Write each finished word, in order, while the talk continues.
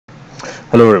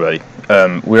Hello everybody.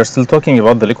 We are still talking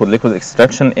about the liquid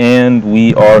extraction, and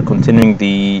we are continuing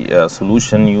the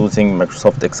solution using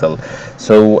Microsoft Excel.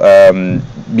 So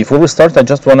before we start, I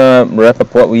just want to wrap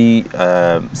up what we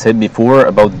said before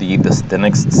about the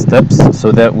next steps,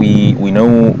 so that we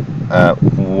know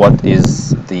what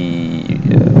is the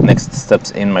next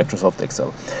steps in Microsoft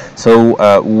Excel.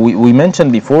 So we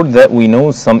mentioned before that we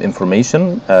know some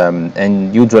information,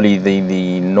 and usually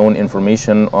the known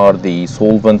information are the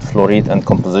solvent, flow rate, and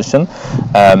composition,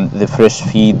 the fresh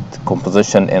feed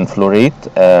composition and flow rate,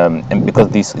 and because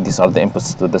these are the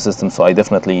inputs to the system, so I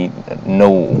definitely know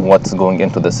what's going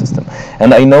into the system,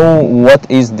 and I know what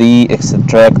is the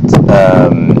extract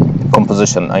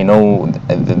composition. I know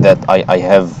that I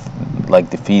have, like,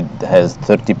 the feed has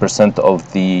 30% of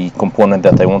the component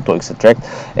that I want to extract,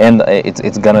 and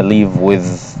it's gonna leave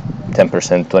with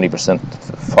 10%, 20%,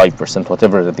 5%,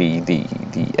 whatever the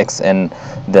xn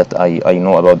that I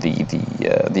know about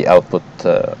the output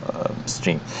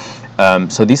stream.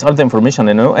 So these are the information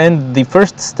I know, and the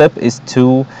first step is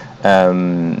to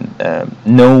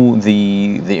know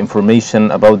the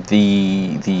information about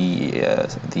the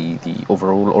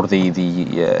overall, or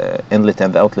the inlet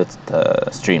and the outlet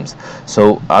streams.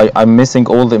 So I'm missing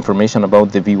all the information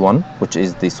about the V1, which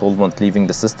is the solvent leaving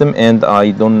the system, and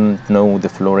I don't know the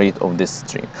flow rate of this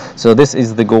stream. So this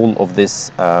is the goal of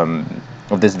this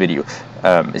video,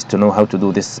 is to know how to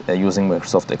do this using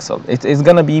Microsoft Excel. It is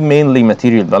gonna be mainly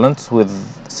material balance with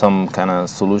some kind of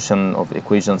solution of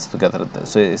equations together,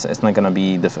 so it's not gonna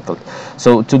be difficult.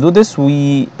 So to do this,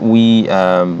 we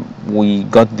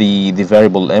got the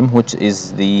variable m, which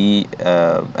is the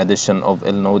addition of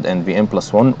L node and Vm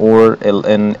plus 1, or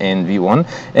Ln and V1,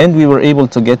 and we were able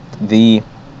to get the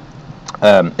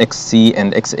xc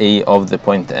and xa of the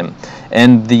point m,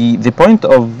 and the point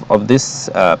of this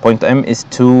point m is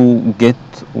to get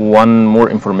one more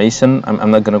information.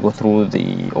 I'm not going to go through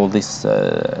all these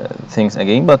things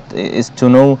again, but is to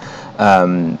know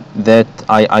that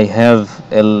I have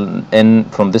Ln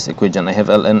from this equation. I have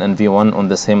Ln and V1 on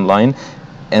the same line,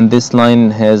 and this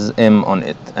line has m on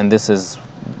it, and this is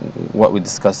what we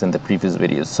discussed in the previous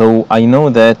videos. So I know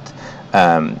that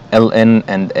Ln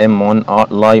and M1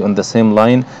 lie on the same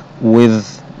line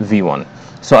with V1.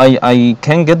 So I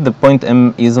can get the point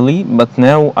M easily, but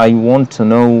now I want to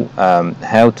know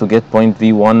how to get point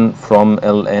V1 from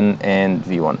Ln and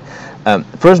V1.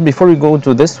 First, before we go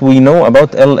to this, we know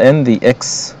about Ln, the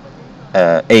x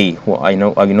A. Well, I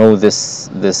know this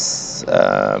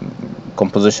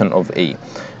composition of A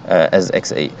as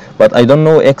XA, but I don't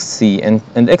know XC, and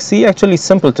XC actually is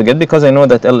simple to get, because I know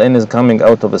that Ln is coming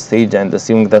out of a stage, and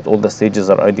assuming that all the stages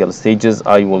are ideal stages,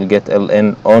 I will get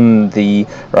Ln on the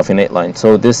raffinate line.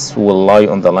 So this will lie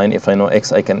on the line. If I know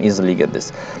X, I can easily get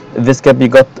this. This can be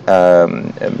got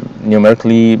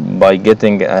numerically by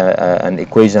getting an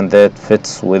equation that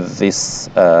fits with this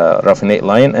raffinate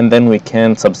line, and then we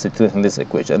can substitute in this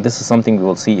equation. This is something we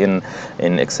will see in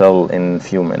Excel in a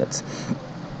few minutes.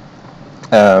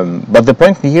 But the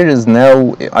point here is,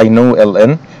 now I know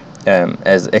Ln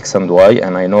as x and y,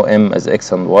 and I know m as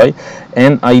x and y,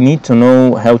 and I need to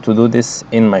know how to do this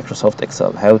in Microsoft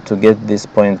Excel, how to get this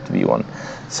point V1.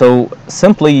 So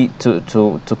simply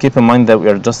to keep in mind that we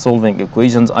are just solving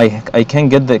equations, I can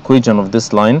get the equation of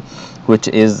this line, which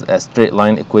is a straight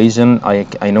line equation.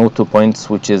 I know 2 points,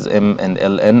 which is m and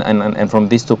Ln, and from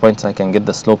these 2 points I can get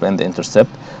the slope and the intercept,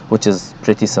 which is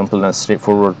pretty simple and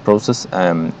straightforward process.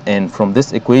 And from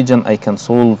this equation I can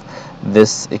solve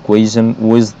this equation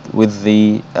with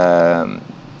the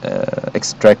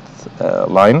extract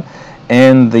line,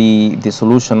 and the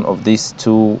solution of these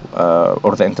two,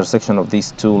 or the intersection of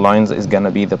these two lines, is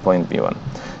gonna be the point V1.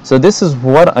 So this is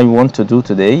what I want to do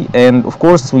today, and of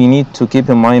course we need to keep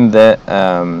in mind that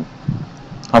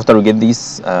after we get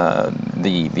these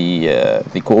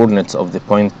the coordinates of the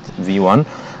point V1,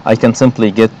 I can simply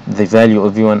get the value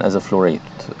of V1 as a flow rate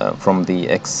from the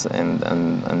x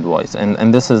and y's,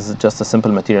 and this is just a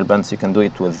simple material balance. You can do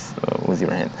it with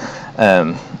your hand.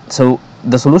 So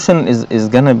the solution is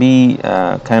gonna be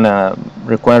kind of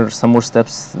require some more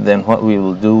steps than what we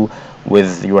will do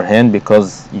with your hand,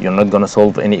 because you're not going to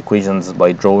solve any equations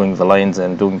by drawing the lines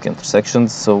and doing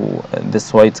intersections. So this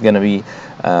is why it's going to be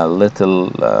a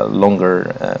little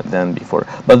longer than before.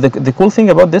 But the cool thing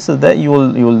about this is that you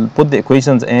will put the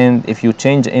equations, and if you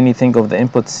change anything of the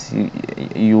inputs,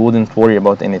 you wouldn't worry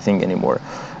about anything anymore.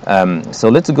 So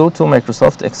let's go to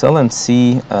Microsoft Excel and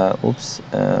see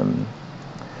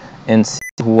and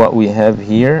see what we have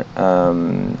here.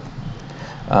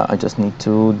 I just need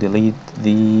to delete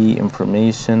the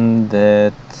information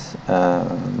that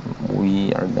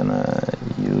we are gonna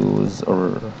use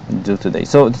or do today.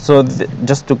 So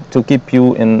just to keep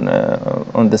you in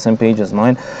on the same page as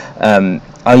mine,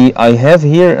 I have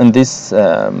here in this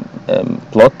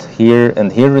plot here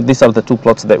and here, these are the two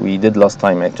plots that we did last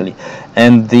time actually,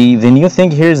 and the new thing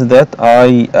here is that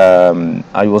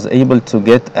I was able to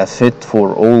get a fit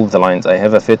for all the lines. I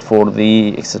have a fit for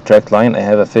the extract line, I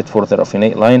have a fit for the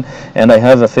raffinate line, and I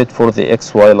have a fit for the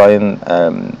XY line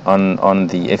on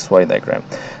the XY diagram.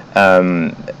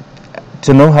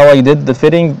 To know how I did the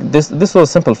fitting, this was a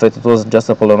simple fit. It was just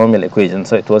a polynomial equation,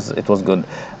 so it was good.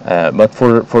 But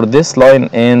for this line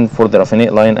and for the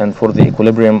raffinate line and for the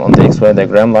equilibrium on the XY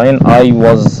diagram line,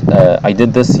 I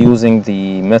did this using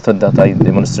the method that I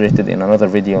demonstrated in another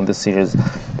video in this series,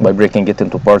 by breaking it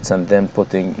into parts and then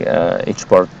putting each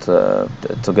part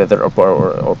together,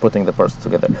 or putting the parts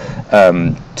together.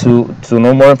 To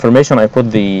know more information, I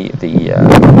put the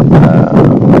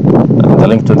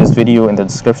link to this video in the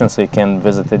description, so you can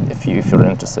visit it if you're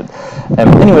interested.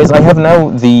 Anyways, I have now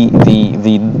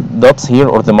the dots here,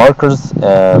 or the markers,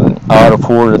 are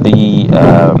for the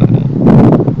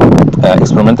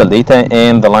experimental data,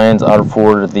 and the lines are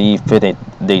for the fit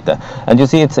data. And you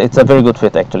see, it's a very good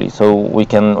fit actually. So we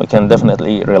can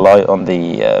definitely rely on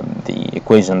the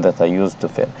equation that I used to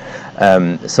fit.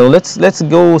 So let's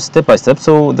go step by step.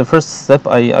 So the first step,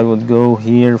 I would go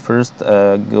here first.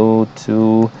 Go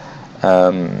to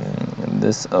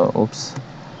this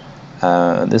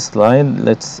this slide.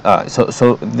 Let's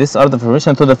so these are the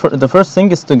information. So the first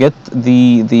thing is to get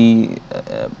the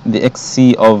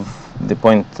XC of the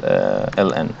point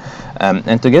Ln,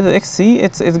 and to get the XC,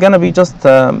 it's gonna be just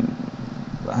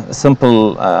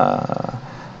simple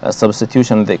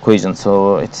substitution of the equation.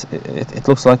 So it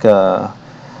looks like a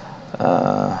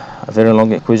very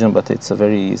long equation, but it's a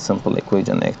very simple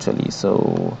equation actually.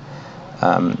 So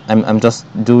I'm just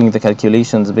doing the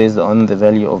calculations based on the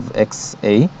value of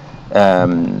XA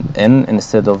n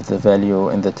instead of the value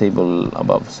in the table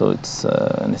above. So it's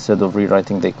instead of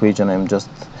rewriting the equation, I'm just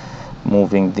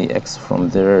moving the x from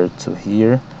there to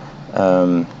here.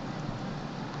 There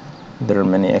are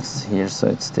many x here, so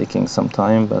it's taking some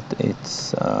time, but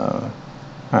it's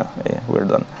yeah, we're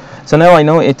done. So now I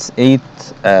know it's 8,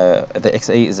 the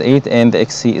XA is 8 and the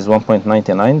XC is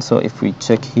 1.99. So if we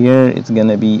check here, it's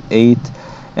gonna be 8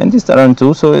 and this around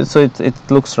 2, so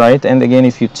it looks right. And again,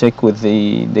 if you check with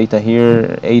the data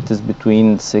here, 8 is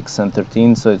between 6 and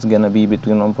 13, so it's gonna be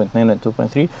between 1.9 and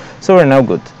 2.3. So we're now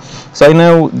good. So I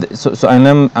know, so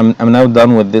I'm now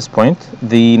done with this point.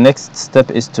 The next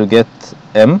step is to get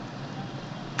M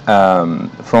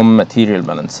from material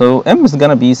balance. So M is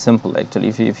gonna be simple actually.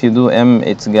 If you do M,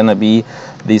 it's gonna be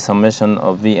the summation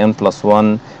of Vn plus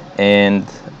 1 and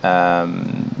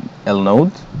L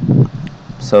node.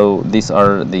 So these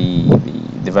are the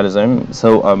values of M.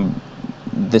 So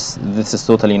this is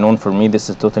totally known for me, this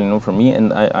is totally known for me,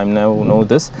 and I now know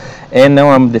this. And now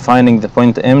I'm defining the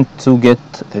point M to get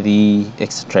the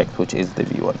extract, which is the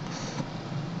V1.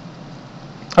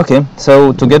 Okay,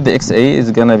 so to get the XA is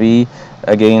gonna be,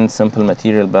 again, simple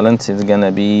material balance. It's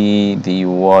gonna be the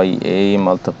YA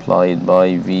multiplied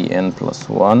by Vn plus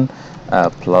 1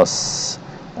 plus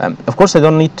of course I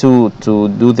don't need to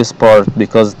do this part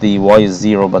because the Y is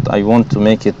 0, but I want to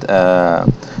make it a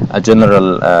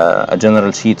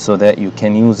general sheet so that you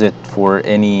can use it for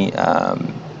any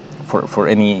for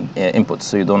any input,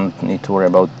 so you don't need to worry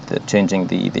about changing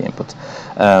the input.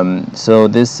 So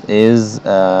this is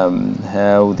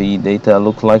how the data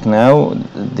look like now.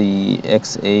 The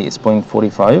XA is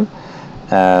 0.45,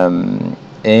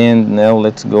 and now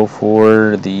let's go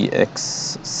for the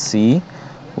XC,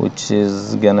 which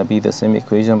is gonna be the same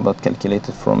equation but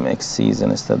calculated from XC's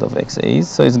instead of XA's,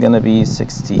 so it's gonna be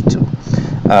 62.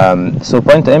 So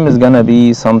point M is gonna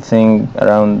be something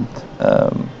around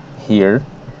here.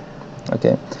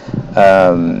 Okay,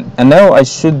 and now I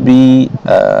should be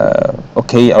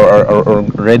okay, or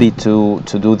ready to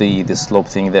do the slope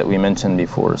thing that we mentioned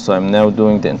before. So I'm now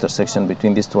doing the intersection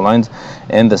between these two lines,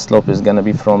 and the slope is gonna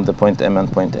be from the point M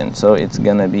and point N. So it's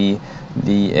gonna be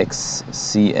the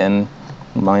XCN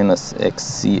minus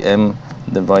XCM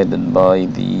divided by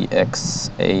the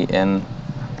XAN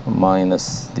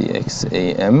minus the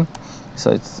XAM.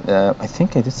 So it's I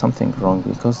think I did something wrong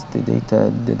because the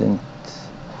data didn't.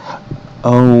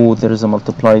 Oh, there is a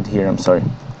multiplied here, I'm sorry.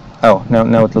 Oh,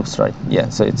 now it looks right. Yeah,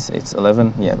 so it's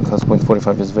 11. Yeah, because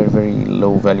 0.45 is very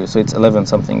low value, so it's 11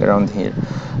 something around here,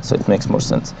 so it makes more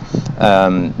sense.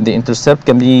 The intercept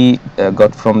can be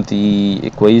got from the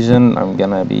equation. I'm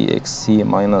gonna be XC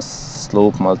minus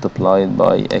slope multiplied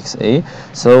by XA.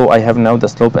 So I have now the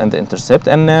slope and the intercept,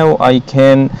 and now I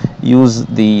can use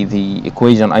the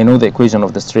equation. I know the equation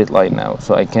of the straight line now,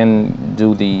 so I can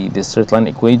do the straight line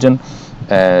equation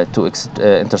to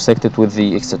intersect it with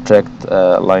the extract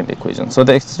line equation. So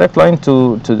the extract line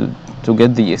to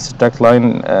get the extract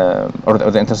line or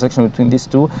the intersection between these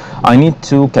two, I need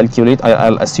to calculate.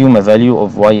 I'll assume a value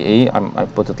of YA. I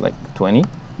put it like 20,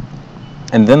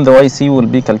 and then the YC will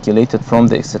be calculated from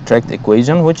the extract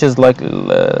equation, which is like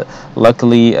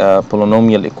luckily a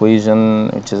polynomial equation,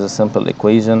 which is a simple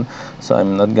equation, so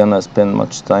I'm not gonna spend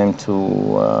much time to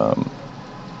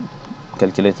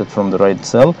calculated from the right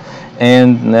cell.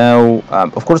 And now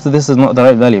of course this is not the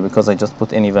right value because I just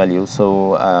put any value,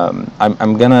 so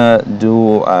I'm gonna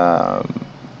do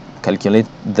calculate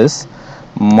this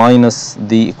minus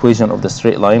the equation of the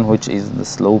straight line, which is the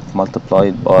slope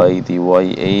multiplied by the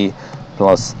YA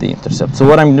plus the intercept. So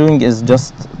what I'm doing is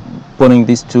just putting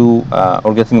these two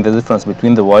or getting the difference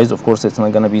between the y's. Of course it's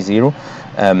not going to be 0.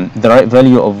 The right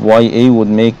value of YA would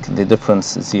make the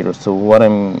difference 0. So what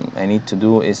I need to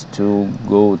do is to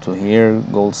go to here,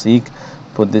 goal seek,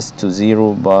 put this to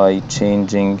 0 by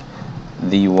changing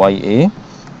the YA,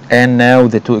 and now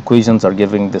the two equations are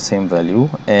giving the same value,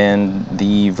 and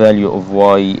the value of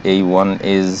YA1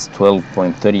 is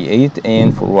 12.38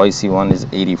 and for YC1 is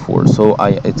 84. So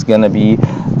it's gonna be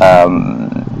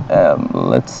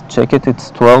let's check it.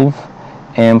 It's 12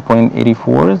 and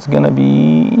 0.84. It's gonna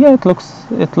be, yeah, it looks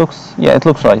right.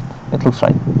 It looks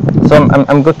right. So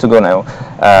I'm good to go now.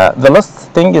 The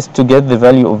last thing is to get the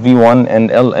value of V1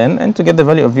 and Ln, and to get the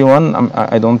value of V1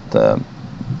 I don't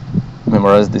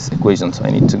memorize this equation, so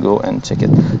I need to go and check it.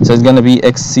 So it's gonna be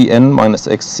XCN minus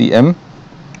XCM.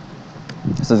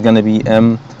 So it's gonna be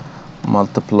M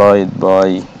multiplied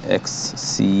by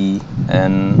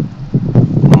XCN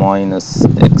minus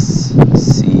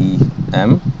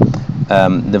XCM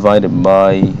divided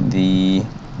by the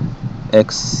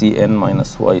XCN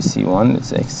minus YC1.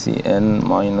 It's XCN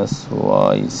minus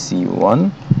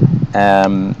YC1.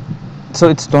 So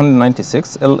it's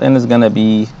 296. Ln is gonna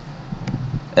be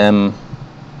M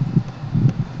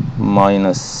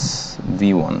minus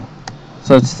V1.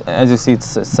 So it's, as you see,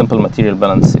 it's a simple material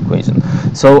balance equation.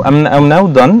 So I'm now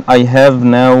done. I have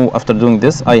now, after doing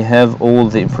this, I have all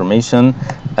the information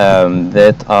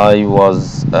that I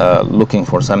was looking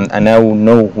for. So I now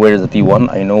know where is V1,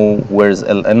 I know where is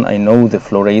Ln, I know the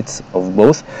flow rates of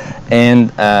both,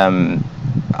 and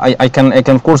I can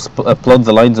of course plot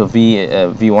the lines of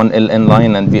V1 Ln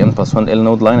line and Vn plus 1 L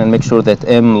node line and make sure that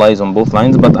M lies on both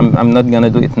lines, but I'm not gonna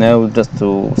do it now just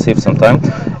to save some time,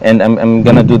 and I'm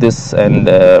gonna do this and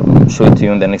show it to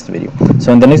you in the next video.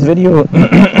 So in the next video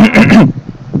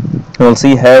we'll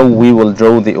see how we will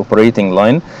draw the operating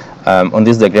line on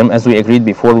this diagram. As we agreed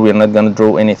before, we're not gonna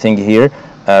draw anything here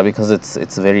because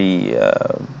it's very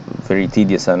very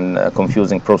tedious and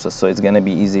confusing process, so it's going to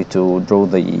be easy to draw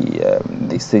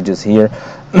the stages here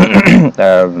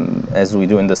as we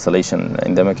do in the installation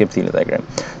in the McCabe diagram.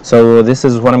 So this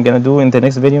is what I'm going to do in the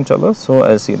next video, inshallah. So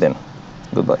I'll see you then.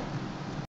 Goodbye.